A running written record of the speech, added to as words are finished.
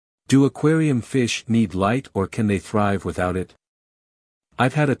Do aquarium fish need light or can they thrive without it?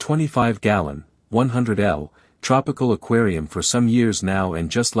 I've had a 25-gallon, 100L, tropical aquarium for some years now, and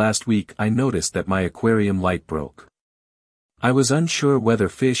just last week I noticed that my aquarium light broke. I was unsure whether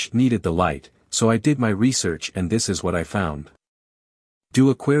fish needed the light, so I did my research and this is what I found. Do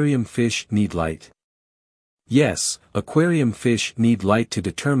aquarium fish need light? Yes, aquarium fish need light to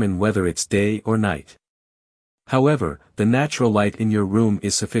determine whether it's day or night. However, the natural light in your room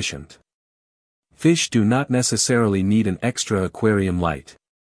is sufficient. Fish do not necessarily need an extra aquarium light.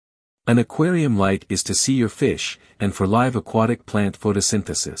 An aquarium light is to see your fish, and for live aquatic plant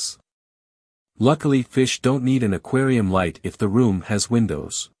photosynthesis. Luckily, fish don't need an aquarium light if the room has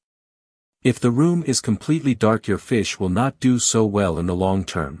windows. If the room is completely dark, your fish will not do so well in the long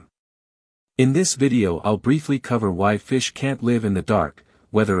term. In this video I'll briefly cover why fish can't live in the dark,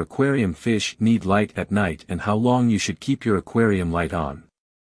 whether aquarium fish need light at night and how long you should keep your aquarium light on.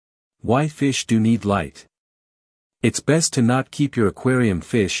 Why fish do need light? It's best to not keep your aquarium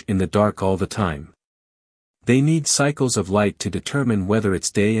fish in the dark all the time. They need cycles of light to determine whether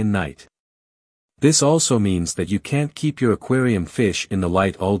it's day and night. This also means that you can't keep your aquarium fish in the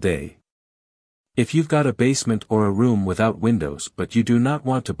light all day. If you've got a basement or a room without windows but you do not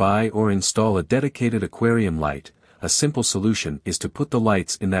want to buy or install a dedicated aquarium light, a simple solution is to put the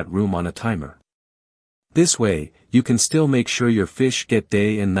lights in that room on a timer. This way, you can still make sure your fish get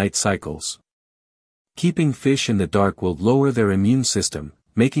day and night cycles. Keeping fish in the dark will lower their immune system,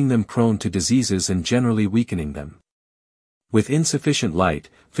 making them prone to diseases and generally weakening them. With insufficient light,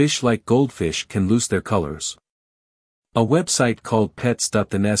 fish like goldfish can lose their colors. A website called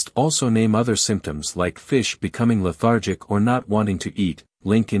pets.the-nest also name other symptoms like fish becoming lethargic or not wanting to eat,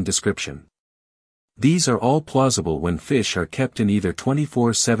 link in description. These are all plausible when fish are kept in either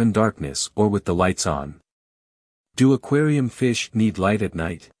 24/7 darkness or with the lights on. Do aquarium fish need light at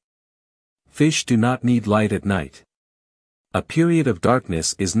night? Fish do not need light at night. A period of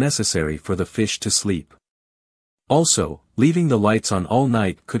darkness is necessary for the fish to sleep. Also, leaving the lights on all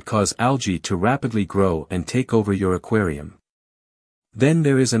night could cause algae to rapidly grow and take over your aquarium. Then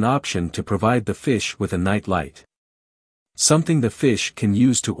there is an option to provide the fish with a night light. Something the fish can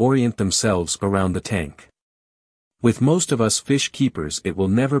use to orient themselves around the tank. With most of us fish keepers, it will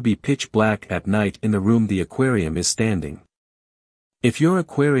never be pitch black at night in the room the aquarium is standing. If your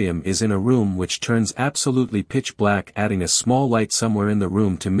aquarium is in a room which turns absolutely pitch black, adding a small light somewhere in the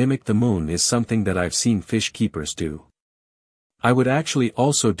room to mimic the moon is something that I've seen fish keepers do. I would actually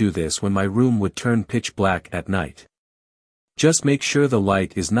also do this when my room would turn pitch black at night. Just make sure the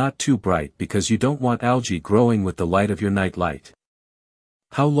light is not too bright because you don't want algae growing with the light of your night light.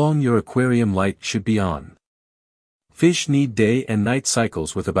 How long your aquarium light should be on? Fish need day and night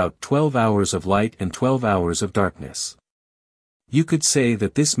cycles with about 12 hours of light and 12 hours of darkness. You could say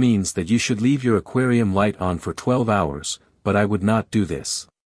that this means that you should leave your aquarium light on for 12 hours, but I would not do this.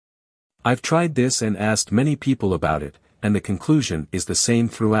 I've tried this and asked many people about it, and the conclusion is the same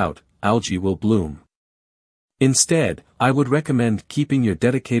throughout: algae will bloom. Instead, I would recommend keeping your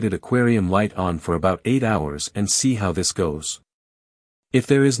dedicated aquarium light on for about 8 hours and see how this goes. If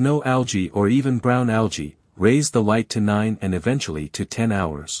there is no algae or even brown algae, raise the light to 9 and eventually to 10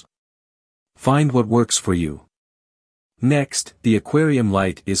 hours. Find what works for you. Next, the aquarium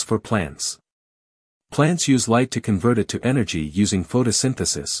light is for plants. Plants use light to convert it to energy using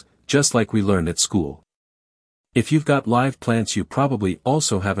photosynthesis, just like we learned at school. If you've got live plants, you probably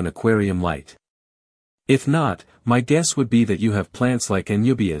also have an aquarium light. If not, my guess would be that you have plants like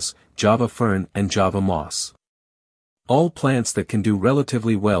Anubias, Java fern and Java moss. All plants that can do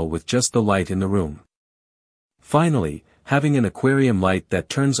relatively well with just the light in the room. Finally, having an aquarium light that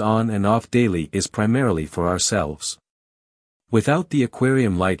turns on and off daily is primarily for ourselves. Without the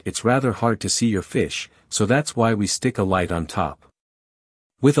aquarium light it's rather hard to see your fish, so that's why we stick a light on top.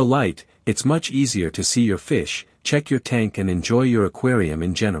 With a light, it's much easier to see your fish, check your tank and enjoy your aquarium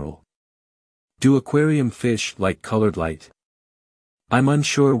in general. Do aquarium fish like colored light? I'm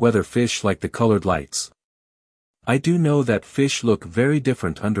unsure whether fish like the colored lights. I do know that fish look very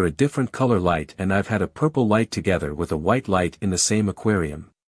different under a different color light, and I've had a purple light together with a white light in the same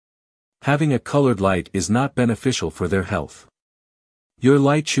aquarium. Having a colored light is not beneficial for their health. Your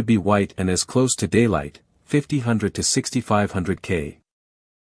light should be white and as close to daylight, 5000 to 6500 K.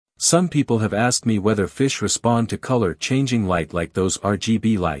 Some people have asked me whether fish respond to color changing light like those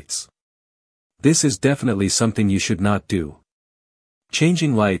RGB lights. This is definitely something you should not do.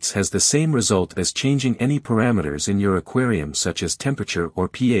 Changing lights has the same result as changing any parameters in your aquarium such as temperature or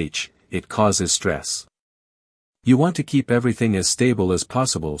pH, it causes stress. You want to keep everything as stable as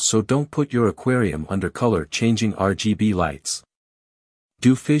possible, so don't put your aquarium under color changing RGB lights.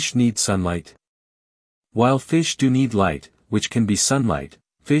 Do fish need sunlight? While fish do need light, which can be sunlight,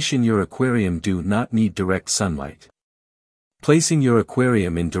 fish in your aquarium do not need direct sunlight. Placing your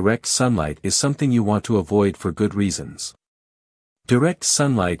aquarium in direct sunlight is something you want to avoid for good reasons. Direct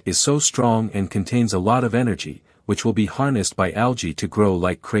sunlight is so strong and contains a lot of energy, which will be harnessed by algae to grow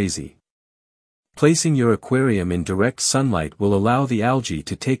like crazy. Placing your aquarium in direct sunlight will allow the algae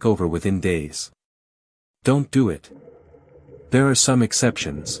to take over within days. Don't do it. There are some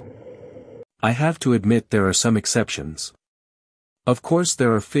exceptions. I have to admit there are some exceptions. Of course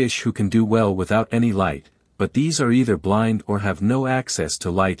there are fish who can do well without any light, but these are either blind or have no access to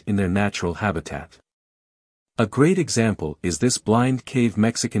light in their natural habitat. A great example is this blind cave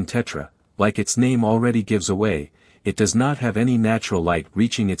Mexican tetra. Like its name already gives away, it does not have any natural light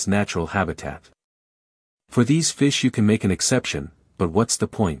reaching its natural habitat. For these fish you can make an exception, but what's the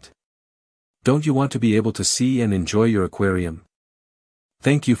point? Don't you want to be able to see and enjoy your aquarium?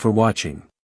 Thank you for watching.